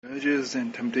Urges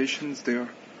and temptations, they're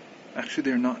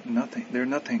not nothing. They're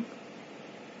nothing.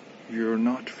 You're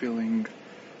not feeling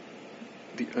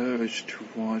the urge to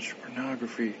watch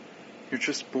pornography. You're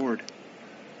just bored.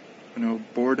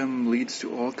 Boredom leads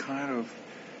to all kind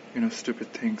of,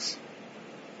 stupid things.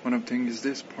 One of the things is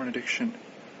this porn addiction.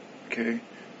 Okay?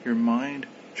 Your mind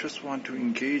just want to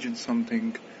engage in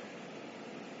something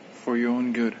for your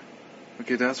own good.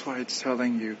 Okay, that's why it's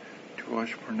telling you to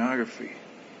watch pornography.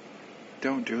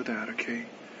 Don't do that, okay?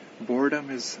 Boredom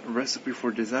is a recipe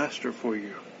for disaster for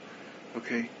you,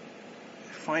 okay?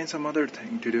 Find some other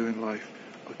thing to do in life,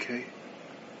 okay?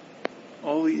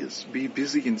 Always be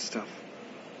busy and stuff,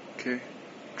 okay?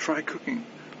 Try cooking.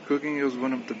 Cooking is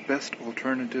one of the best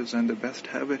alternatives and the best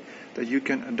habit that you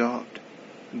can adopt.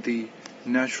 The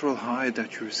natural high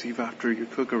that you receive after you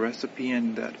cook a recipe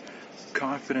and that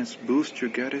confidence boost you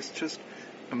get is just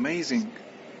amazing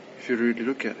if you really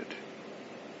look at it.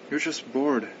 You're just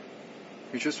bored.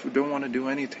 You just don't want to do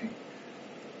anything.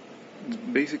 The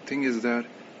basic thing is that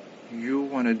you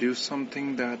want to do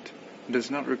something that does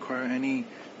not require any,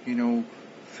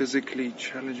 physically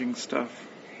challenging stuff.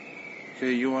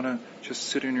 Okay, you want to just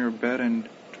sit in your bed and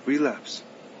relapse.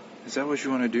 Is that what you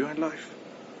want to do in life?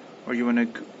 Or you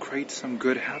want to create some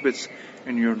good habits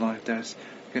in your life that's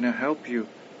going to help you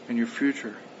in your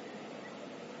future?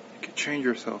 You can change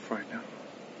yourself right now.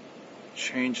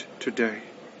 Change today.